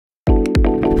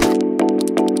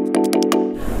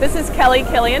This is Kelly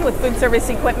Killian with Food Service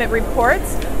Equipment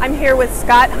Reports. I'm here with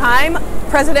Scott Heim,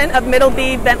 President of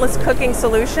Middleby Ventless Cooking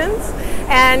Solutions.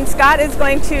 And Scott is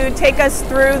going to take us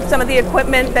through some of the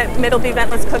equipment that Middleby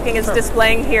Ventless Cooking is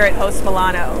displaying here at Host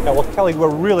Milano. Yeah, well, Kelly,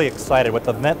 we're really excited with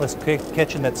the Ventless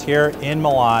kitchen that's here in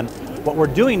Milan. What we're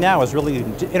doing now is really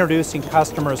introducing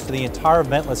customers to the entire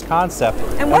ventless concept.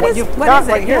 And what is it?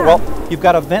 Right here, well, you've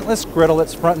got a ventless griddle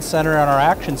that's front and center on our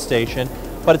action station,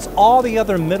 but it's all the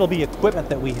other Middleby equipment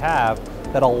that we have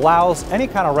that allows any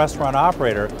kind of restaurant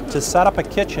operator to set up a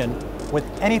kitchen with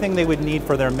anything they would need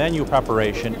for their menu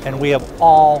preparation, and we have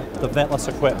all the ventless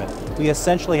equipment. We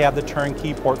essentially have the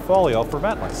turnkey portfolio for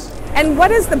ventless. And what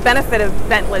is the benefit of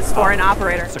ventless for an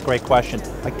operator? That's a great question.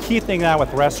 A key thing now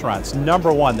with restaurants,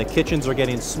 number one, the kitchens are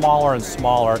getting smaller and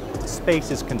smaller, space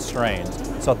is constrained.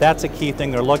 So that's a key thing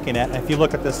they're looking at. And if you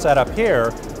look at this setup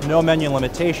here, no menu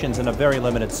limitations in a very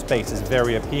limited space is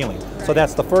very appealing. So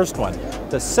that's the first one.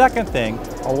 The second thing,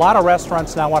 a lot of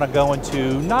restaurants now want to go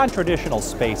into non-traditional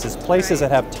spaces, places that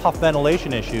have tough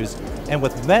ventilation issues. And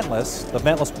with ventless, the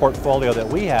ventless portfolio that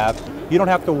we have, you don't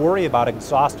have to worry about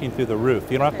exhausting through the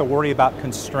roof. You don't have to worry about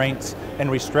constraints and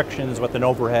restrictions with an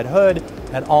overhead hood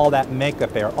and all that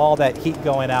makeup air, all that heat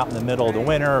going out in the middle of the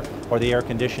winter or the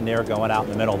air-conditioned air going out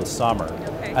in the middle of the summer.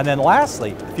 Okay. And then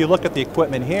lastly, if you look at the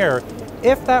equipment here,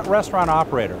 if that restaurant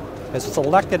operator has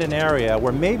selected an area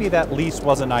where maybe that lease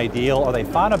wasn't ideal or they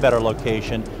found a better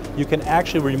location, you can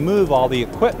actually remove all the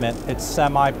equipment. It's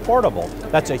semi-portable.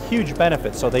 That's a huge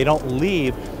benefit, so they don't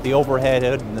leave the overhead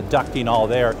hood and the ducting all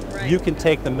there. Right. You can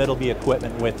take the Middleby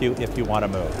equipment with you if you want to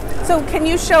move. So can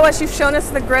you show us, you've shown us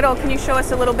the griddle, can you show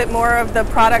us a little bit more of the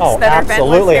products that are ventless here?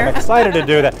 Absolutely, I'm excited to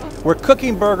do that. We're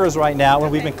cooking burgers right now,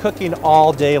 and we've been cooking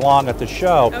all day long at the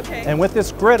show. Okay. And with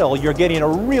this griddle, you're getting a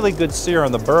really good sear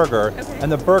on the burger, and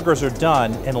the burgers are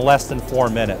done in less than 4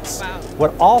 minutes. Wow.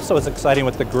 What also is exciting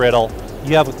with the griddle,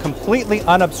 you have a completely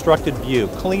unobstructed view,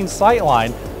 clean sight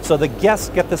line, so the guests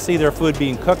get to see their food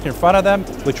being cooked in front of them,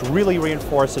 which really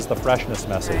reinforces the freshness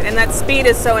message. And that speed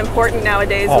is so important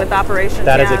nowadays with operations.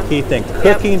 That is a key thing.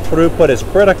 Cooking throughput is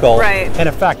critical. Right. And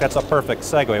in fact, that's a perfect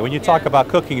segue. When you talk about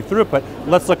cooking throughput,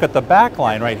 let's look at the back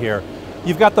line right here.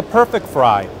 You've got the perfect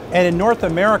fry. And in North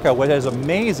America, what is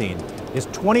amazing is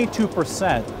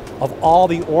 22% of all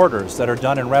the orders that are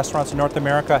done in restaurants in North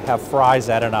America have fries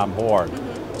added on board.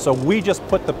 So we just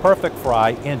put the perfect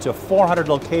fry into 400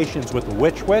 locations with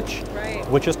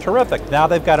which is terrific. Now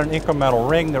they've got an incremental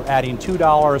ring. They're adding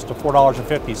 $2 to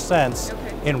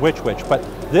 $4.50 in which.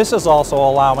 But this is also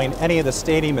allowing any of the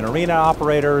stadium and arena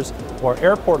operators or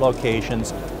airport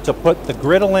locations to put the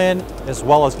griddle in as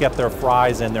well as get their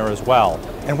fries in there as well.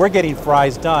 And we're getting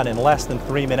fries done in less than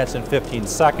 3 minutes and 15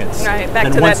 seconds. Right,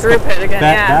 back to that throughput again,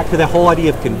 back to the whole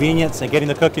idea of convenience and getting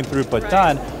the cooking throughput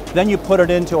done. Then you put it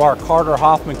into our Carter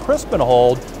Hoffman crisp and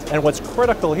hold, and what's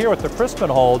critical here with the crisp and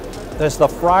hold is the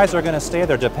fries are going to stay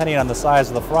there, depending on the size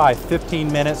of the fry, 15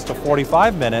 minutes to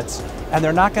 45 minutes, and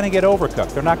they're not going to get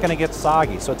overcooked. They're not going to get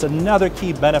soggy. So it's another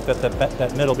key benefit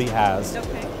that Middleby has.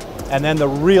 Okay. And then the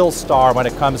real star when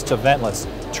it comes to ventless,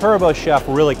 Turbo Chef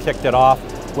really kicked it off.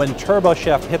 When Turbo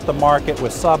Chef hit the market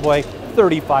with Subway,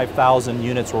 35,000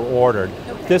 units were ordered.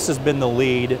 Okay. This has been the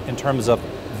lead in terms of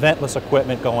ventless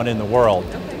equipment going in the world.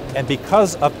 Okay. And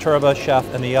because of Turbo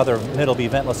Chef and the other Middleby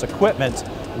ventless equipment,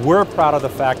 we're proud of the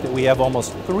fact that we have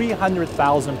almost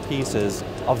 300,000 pieces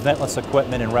of ventless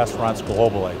equipment in restaurants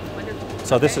globally. Wonderful.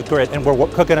 So this is great. And we're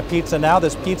cooking a pizza now.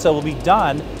 This pizza will be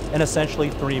done in essentially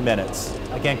 3 minutes.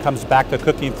 Again, comes back to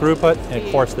cooking throughput and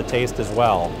of course the taste as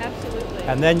well. Absolutely.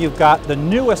 And then you've got the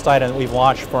newest item that we've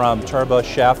launched from Turbo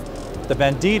Chef, the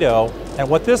Bandito. And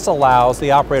what this allows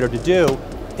the operator to do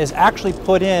is actually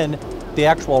put in the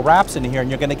actual wraps in here, and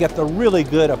you're going to get the really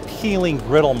good appealing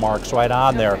griddle marks right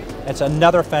on there. It's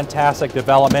another fantastic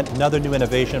development, another new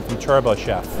innovation from Turbo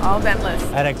Chef. All ventless.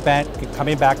 And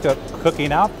coming back to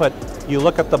cooking output, you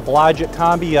look at the Blodgett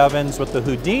combi ovens with the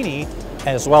Houdini,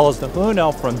 as well as the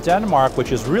Uno from Denmark,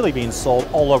 which is really being sold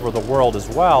all over the world as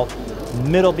well.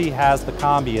 Middleby has the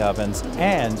combi ovens,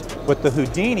 and with the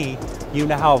Houdini, you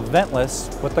now have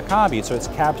ventless with the combi, so it's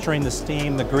capturing the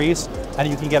steam, the grease, and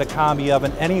you can get a combi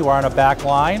oven anywhere on a back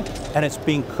line, and it's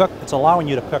being cooked, it's allowing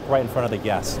you to cook right in front of the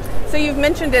guests. So you've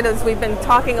mentioned it as we've been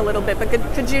talking a little bit, but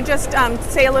could you just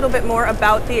say a little bit more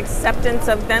about the acceptance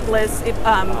of ventless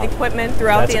equipment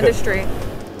throughout the industry?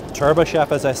 Turbo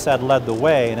Chef, as I said, led the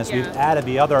way, and as we've added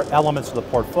the other elements of the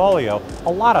portfolio,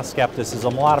 a lot of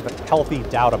skepticism, a lot of healthy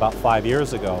doubt about 5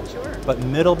 years ago. Sure. But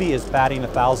Middleby is batting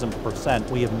 1,000%.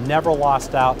 We have never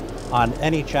lost out on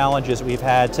any challenges we've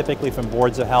had, typically from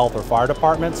boards of health or fire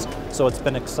departments, so it's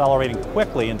been accelerating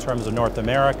quickly in terms of North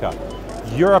America.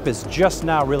 Europe is just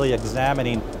now really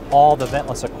examining all the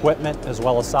ventless equipment, as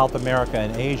well as South America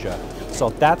and Asia. So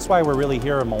that's why we're really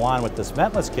here in Milan with this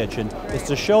ventless kitchen, is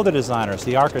to show the designers,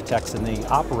 the architects, and the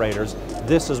operators,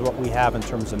 this is what we have in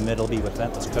terms of Middle B with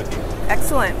ventless cooking.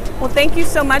 Excellent. Well, thank you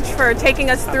so much for taking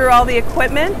us through all the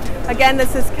equipment. Again,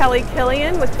 this is Kelly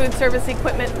Killian with Food Service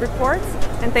Equipment Reports,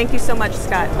 and thank you so much,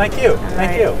 Scott. Thank you.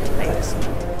 Thank you.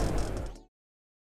 Thanks.